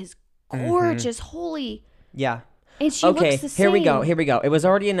 She is gorgeous. Holy. Yeah. And she looks the same. Here we go. It was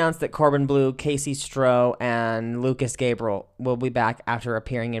already announced that Corbin Bleu, Casey Stroh, and Lucas Gabriel will be back after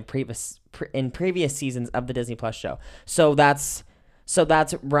appearing in previous seasons of the Disney Plus show. So that's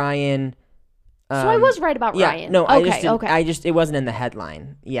Ryan. So I was right about Ryan. No, okay. I just it wasn't in the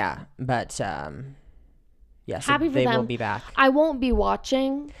headline. Yeah, but yeah, so happy for they them. will be back. I won't be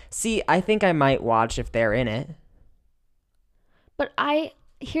watching. See, I think I might watch if they're in it. But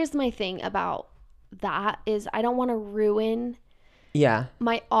here's my thing about that is I don't want to ruin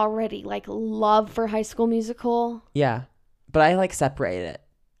my already like love for High School Musical. Yeah, but I like separate it.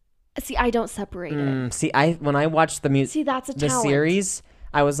 See, I don't separate it. See, when I watched that's a talent. Series,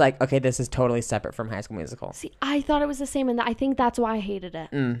 I was like, okay, this is totally separate from High School Musical. See, I thought it was the same, and I think that's why I hated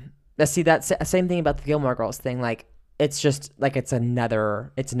it. See, that's same thing about the Gilmore Girls thing. Like, it's just like it's not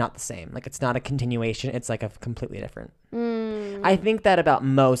the same. Like, it's not a continuation. It's like a completely different. I think that about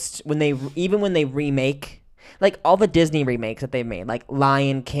most when they remake, like all the Disney remakes that they made, like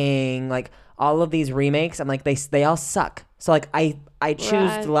Lion King, like all of these remakes, I'm like they all suck. So like I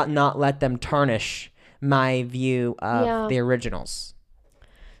choose to not let them tarnish my view of the originals.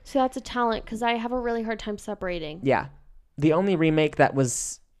 So that's a talent because I have a really hard time separating. Yeah. The only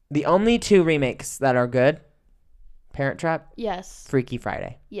two remakes that are good, Parent Trap. Yes. Freaky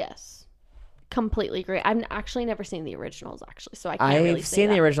Friday. Yes. Completely agree. I've actually never seen the originals actually, so I can't really say I've seen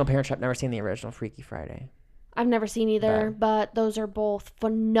that. the original Parent Trap, never seen the original Freaky Friday. I've never seen either, but those are both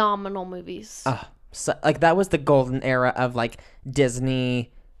phenomenal movies. So, like that was the golden era of like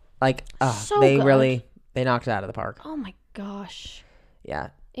Disney. Like so they good. really knocked it out of the park. Oh my gosh.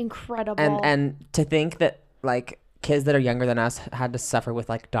 Yeah. Incredible. And to think that like kids that are younger than us had to suffer with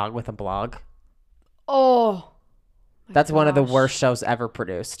like Dog with a Blog. Oh. That's one of the worst shows ever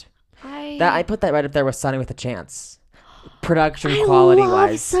produced. I put that right up there with Sunny with a Chance. Production quality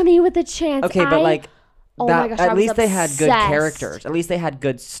wise. Sunny with a Chance. Okay, but like oh my gosh, at least they had good characters. At least they had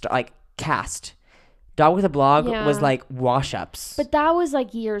good like cast. Dog with a Blog was like wash-ups. But that was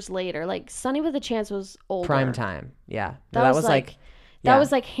like years later. Like Sunny with a Chance was older. Prime time. Yeah. That was like that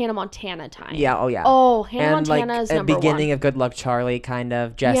was like Hannah Montana time. Yeah, oh yeah. Oh, Hannah Montana like, is number beginning one. of Good Luck Charlie, kind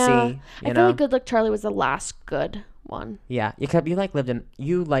of. Jesse, I feel like Good Luck Charlie was the last you one. Yeah. You liked Liv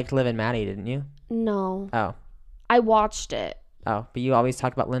and Maddie, didn't you? No. Oh. I watched it. Oh, but you always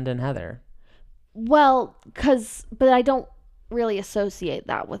talk about Linda and Heather. Well, but I don't really associate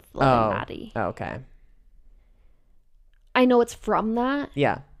that with Liv and Maddie. Oh, okay. I know it's from that.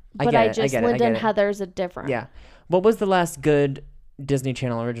 Yeah. Linda and Heather's a different. Yeah. What was the last good Disney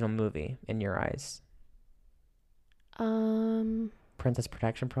Channel original movie in your eyes? Princess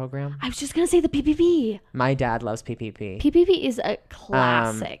Protection Program. I was just gonna say the PPP. My dad loves PPP. PPP is a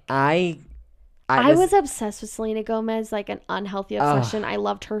classic. I I was obsessed with Selena Gomez, like an unhealthy obsession. I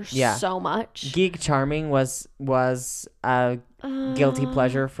loved her so much. Geek Charming was a guilty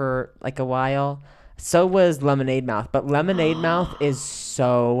pleasure for like a while. So was Lemonade Mouth, but Lemonade Mouth is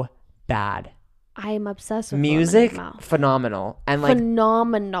so bad. I am obsessed with music. Lemonade Mouth. Phenomenal, and like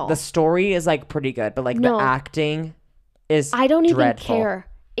phenomenal. The story is like pretty good, but like the acting is I don't dreadful. even care.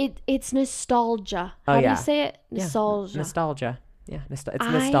 It's nostalgia. How do you say it? Nostalgia. Nostalgia. Yeah, it's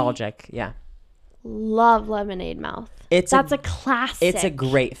nostalgic. Yeah. Love Lemonade Mouth. That's a classic. It's a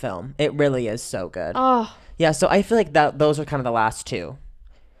great film. It really is so good. Oh. Yeah, so I feel like those are kind of the last two.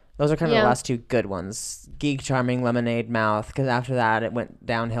 Those are kind of the last two good ones. Geek Charming, Lemonade Mouth, because after that it went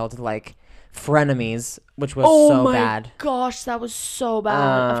downhill to like Frenemies, which was so bad. Oh my gosh, that was so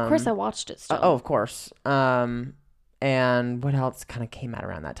bad. Of course I watched it still. Of course. And what else kind of came out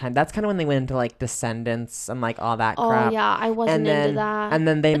around that time? That's kind of when they went into like Descendants and like all that crap. Oh yeah, I wasn't into that. And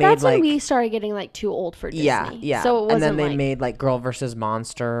then that's when we started getting like too old for Disney. Yeah. So it wasn't. And then they made like Girl versus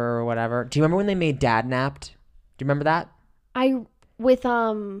Monster or whatever. Do you remember when they made Dad Napped? Do you remember that? With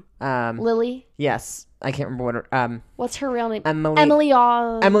Lily. Yes, I can't remember what what's her real name? Emily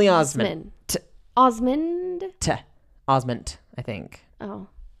Osmond. Osmond, I think. Oh.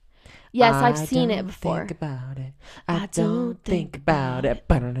 Yes, I've seen it before. Think about it. I don't think about it.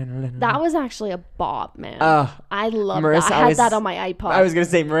 That was actually a bop, man. I love Marissa, that. I had that on my iPod. I was going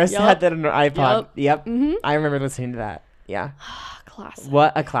to say, Marissa had that on her iPod. Yep. Mm-hmm. I remember listening to that. Yeah. Classic.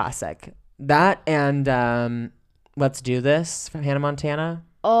 What a classic. That and Let's Do This from Hannah Montana.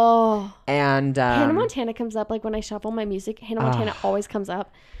 Oh. And Hannah Montana comes up, like when I shuffle my music, Hannah Montana always comes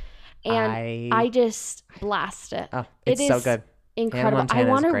up. And I just blast it. Oh, it's so good. Incredible. I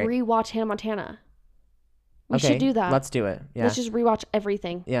want to rewatch Hannah Montana. We should do that. Let's do it. Yeah. Let's just rewatch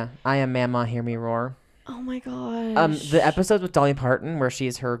everything. Yeah. I Am Mama, Hear Me Roar. Oh my gosh. The episode with Dolly Parton where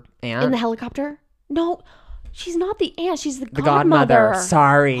she's her aunt. In the helicopter? No, she's not the aunt. She's the godmother.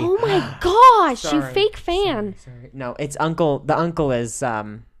 Sorry. Oh my gosh. You fake fan. Sorry. No, it's Uncle. The uncle is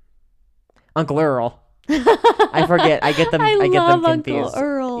Uncle Earl. I forget. I get them confused. Uncle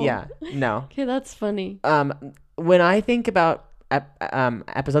Earl. Yeah. No. Okay, that's funny. When I think about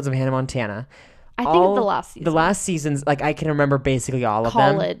episodes of Hannah Montana, I think of the last season. The last seasons, like I can remember basically all of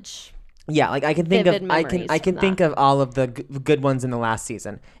them. College. Yeah, like I can think think of all of the good ones in the last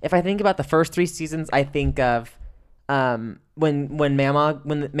season. If I think about the first 3 seasons, I think of when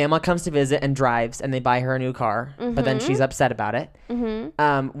Mama comes to visit and drives and they buy her a new car, but then she's upset about it.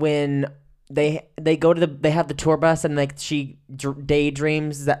 Mm-hmm. When they have the tour bus and like she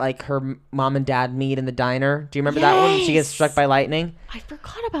daydreams that like her mom and dad meet in the diner. Do you remember that one? She gets struck by lightning. I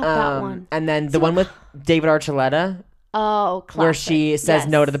forgot about that one. And then the one with David Archuleta. Oh, classic. Where she says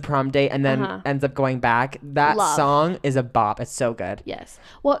no to the prom date and then ends up going back. That song is a bop. It's so good. Yes.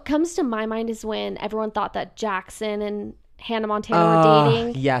 What comes to my mind is when everyone thought that Jackson and Hannah Montana were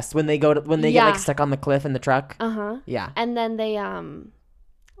dating. Yes, when they get like stuck on the cliff in the truck. Yeah. And then they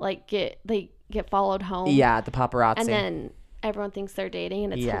get followed home. Yeah, the paparazzi. And then everyone thinks they're dating,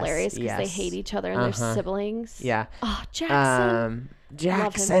 and it's hilarious because they hate each other and they're siblings. Yeah. Oh, Jackson.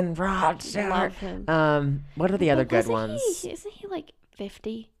 Jackson Roger. Love him. What are the other good ones? Isn't he like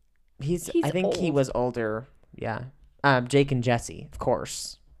 50? I think old. He was older. Yeah. Jake and Jesse, of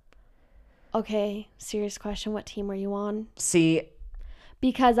course. Okay, serious question. What team were you on? See,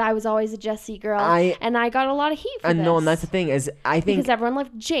 because I was always a Jesse girl, and I got a lot of heat for this. No, and that's the thing is, I think because everyone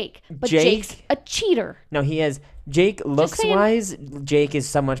loved Jake, but Jake's a cheater. No, he is. Jake looks wise, Jake is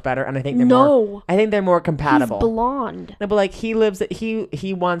so much better, and I think they're more compatible. He's blonde. No, but like he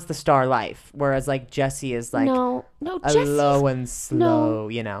wants the star life, whereas like Jesse is like Jesse's low and slow,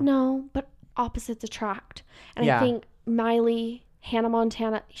 you know. No, but opposites attract, and I think Miley. Hannah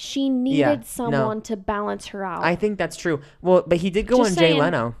Montana, she needed someone to balance her out. I think that's true. Well, but he did go on Jay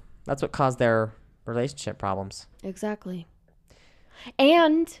Leno. That's what caused relationship problems. Exactly.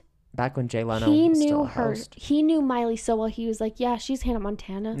 And back when Jay Leno was still a host. He knew Miley so well. He was like, yeah, she's Hannah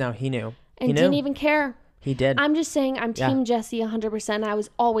Montana. No, he knew. And didn't even care. He did. I'm just saying I'm Team Jesse 100%. I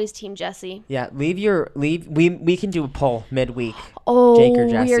was always Team Jesse. Yeah, we can do a poll midweek. Oh, Jake or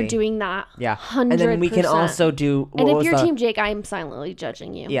Jesse. We are doing that. Yeah. 100%. And then we can also do and if you're Team Jake, I am silently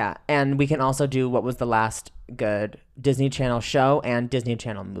judging you. Yeah, and we can also do what was the last good Disney Channel show and Disney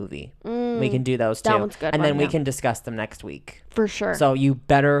Channel movie. We can do those too. That one's good. And then we can discuss them next week. For sure. So you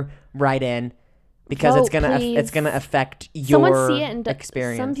better write in. Because vote, it's gonna affect your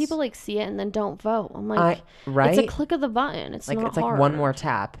experience. Some people see it and then don't vote. I'm like, right? It's a click of the button. It's not hard. It's like one more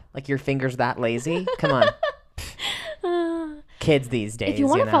tap. Like your finger's that lazy. Come on, kids these days. If you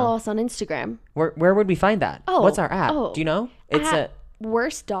want to follow us on Instagram, where would we find that? What's our app? Do you know? It's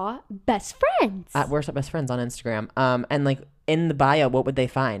worst.bestfriends. At worst.bestfriends on Instagram. And like in the bio, what would they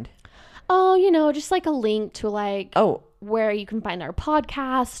find? Oh, just like a link to like where you can find our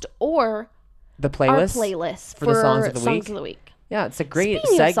podcast or the playlist. Our playlist for the songs of the week. Yeah, it's a great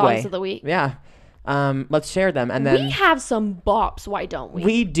Speaking segue. Of songs of the week. Yeah. Let's share them. And then we have some bops, why don't we?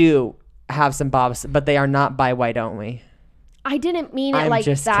 We do have some bops, but they are not by Why Don't We? I didn't mean it like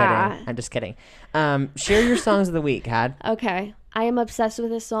that. I'm just kidding. Share your songs of the week, Had. Okay. I am obsessed with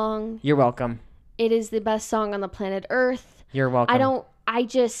this song. You're welcome. It is the best song on the planet Earth. You're welcome. I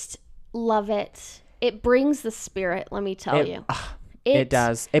just love it. It brings the spirit, let me tell you. It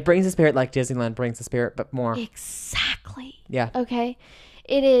does. It brings the spirit like Disneyland brings the spirit, but more. Exactly. Yeah. Okay.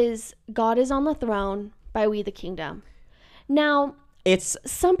 It is God is on the Throne by We the Kingdom. Now,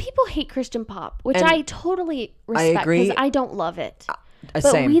 some people hate Christian pop, which I totally respect because I don't love it. But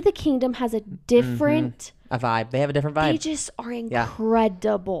same. We the Kingdom has a different a vibe. They have a different vibe. They just are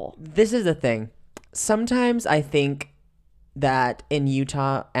incredible. Yeah. This is the thing. Sometimes I think that in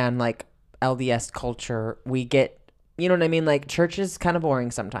Utah and like LDS culture, we get, you know what I mean? Like church is kind of boring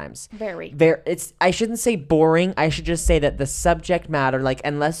sometimes. Very. I shouldn't say boring. I should just say that the subject matter, like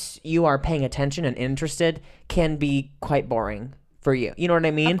unless you are paying attention and interested, can be quite boring for you. You know what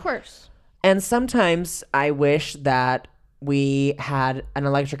I mean? Of course. And sometimes I wish that we had an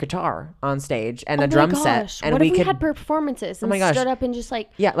electric guitar on stage and a drum set, and what we if could had performances and stood up and just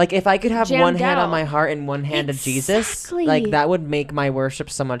like like if I could have one hand out on my heart and one hand of Jesus, like that would make my worship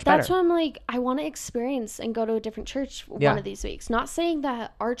so much better. That's why I'm like, I want to experience and go to a different church one of these weeks. Not saying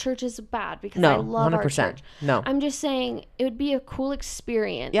that our church is bad because I love 100%. Our church. No, I'm just saying it would be a cool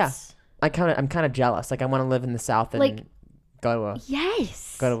experience. Yeah, I'm kind of jealous. Like I want to live in the South and like, go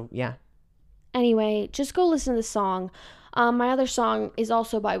to Anyway, just go listen to the song. My other song is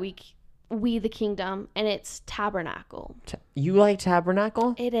also by We the Kingdom, and it's Tabernacle. You like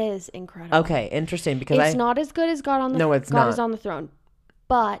Tabernacle? It is incredible. Okay, interesting because it's not as good as God is on the Throne,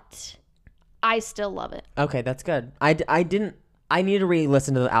 but I still love it. Okay, that's good. I need to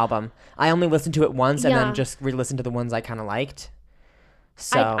re-listen to the album. I only listened to it once and then just re-listened to the ones I kind of liked.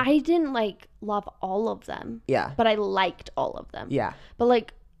 So I didn't love all of them. Yeah. But I liked all of them. Yeah.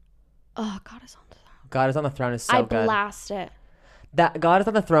 But God is on the Throne. God is on the Throne is so good. I blast it. That God is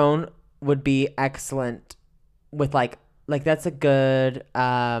on the Throne would be excellent with like that's a good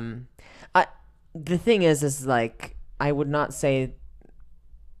the thing is like I would not say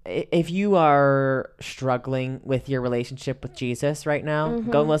if you are struggling with your relationship with Jesus right now,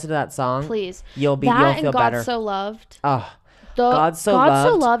 go listen to that song. Please. You'll feel better. God So Loved. Oh. God So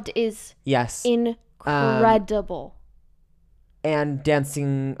Loved is incredible. And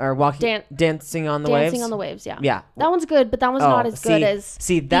dancing or walking, dancing on the waves. Dancing on the waves, yeah. Yeah. That one's good, but that one's not as good as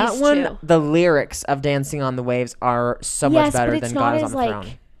that these one. two. The lyrics of Dancing on the Waves are so much better than God is on the Throne.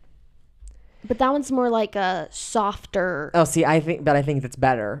 But that one's more like a softer. Oh, see, I think that's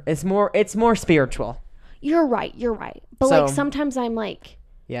better. It's more spiritual. You're right. But sometimes I'm like,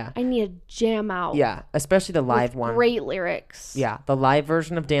 yeah, I need to jam out. Yeah, especially the live one. Great lyrics. Yeah, the live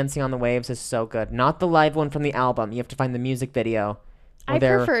version of Dancing on the Waves is so good. Not the live one from the album. You have to find the music video. I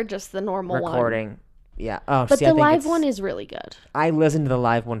prefer just the normal recording. One. Yeah. Oh, but the live one is really good. I listened to the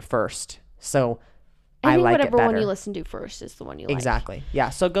live one first, so I think like whatever it better. one you listen to first is the one you like. Exactly.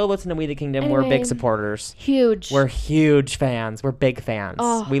 Yeah. So go listen to We the Kingdom. Anyway, we're big supporters. Huge. We're huge fans. We're big fans.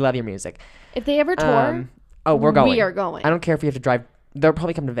 Oh. We love your music. If they ever tour, we're going. We are going. I don't care if you have to drive. They'll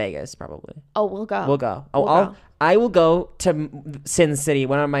probably come to Vegas, probably. Oh, we'll go. I will go to Sin City,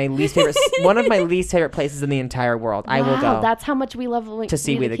 one of my least favorite places in the entire world. Wow, I will go. That's how much we love to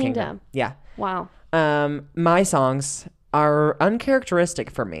see We the Kingdom. Yeah. Wow. My songs are uncharacteristic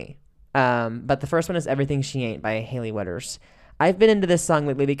for me. But the first one is Everything She Ain't by Hailey Whitters. I've been into this song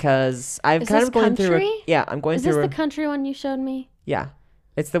lately because I'm kind of going through. I'm going through. Is this the country one you showed me? Yeah,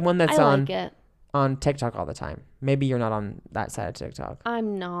 it's the one that's on TikTok all the time. Maybe you're not on that side of TikTok.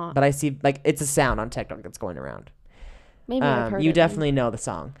 I'm not. But I see it's a sound on TikTok that's going around. Maybe I've heard you definitely know the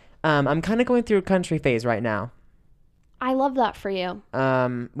song. I'm kind of going through a country phase right now. I love that for you.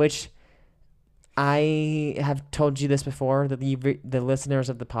 Which I have told you this before, that the listeners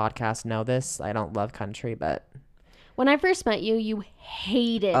of the podcast know this. I don't love country, but when I first met you, you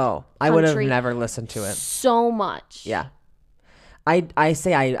hated I would have never listened to it. So much. Yeah. I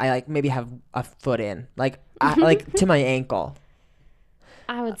say I like maybe have a foot in. Like like to my ankle.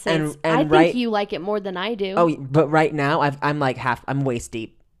 I would say I think you like it more than I do. Oh, but right now I'm waist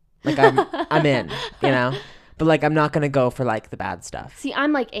deep. Like I'm in, you know? But like I'm not going to go for like the bad stuff. See,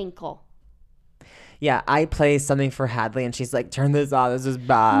 I'm like ankle. Yeah, I play something for Hadley and she's like, "Turn this off. This is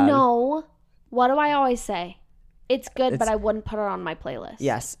bad." No. What do I always say? It's good, but I wouldn't put it on my playlist.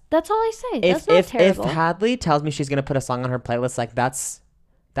 Yes. That's all I say. That's not terrible. If Hadley tells me she's gonna put a song on her playlist, like that's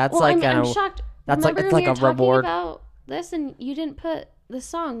well, like I'm shocked. That's Remember it's like a reward. About this, and you didn't put the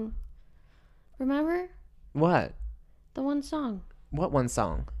song. Remember? What? The one song. What one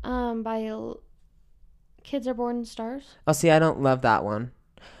song? By Kids Are Born Stars. Oh, see, I don't love that one.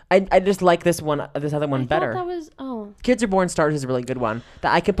 I just like this other one better. That was Kids Are Born Stars is a really good one.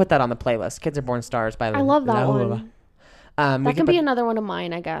 That I could put that on the playlist. Kids Are Born Stars by I love that one. That can be another one of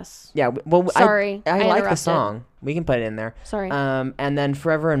mine, I guess. Yeah. Well, sorry, I like the song. We can put it in there. Sorry. And then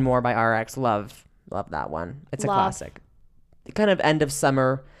Forever and More by RX. Love that one. It's a classic. Kind of end of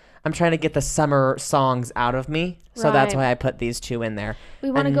summer. I'm trying to get the summer songs out of me, so that's why I put these two in there. We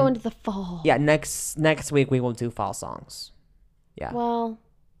want to go into the fall. Yeah. Next week we will do fall songs. Yeah. Well,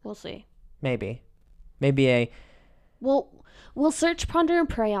 we'll see. Maybe We'll search, ponder, and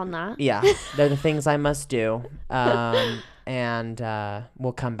pray on that. Yeah, they're the things I must do. And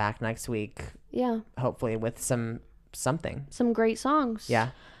we'll come back next week. Yeah. Hopefully with something. Some great songs. Yeah.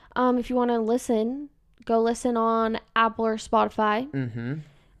 If you want to listen, go listen on Apple or Spotify. Mm-hmm.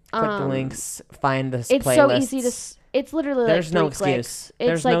 Click the links. Find this It's playlist. so easy to. It's literally There's like no three excuse. clicks.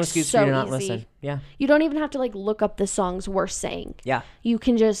 There's like no excuse so for you to not easy. listen. Yeah. You don't even have to like look up the songs we're saying. Yeah. You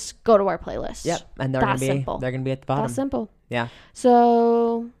can just go to our playlist. Yep. And they're simple. They're gonna be at the bottom. That's simple. Yeah.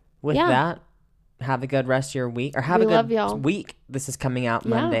 So with that, have a good rest of your week, or have a good week. This is coming out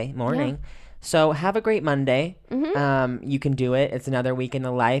Monday morning. Yeah. So have a great Monday. Mm-hmm. You can do it. It's another week in the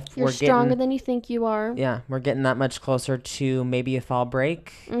life. You're stronger than you think you are. Yeah, we're getting that much closer to maybe a fall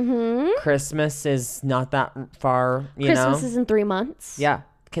break. Mm-hmm. Christmas is not that far. Christmas is in 3 months. Yeah.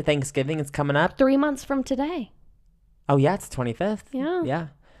 Thanksgiving is coming up. 3 months from today. Oh yeah, it's 25th. Yeah. Yeah.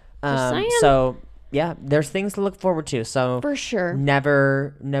 Just saying. So yeah, there's things to look forward to. So for sure.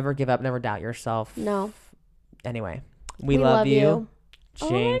 Never give up. Never doubt yourself. No. Anyway, we love you.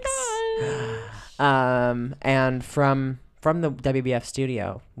 Jinx. Oh my gosh. And from the WBF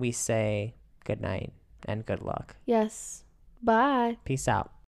studio, we say good night and good luck. Yes. Bye. Peace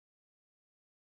out.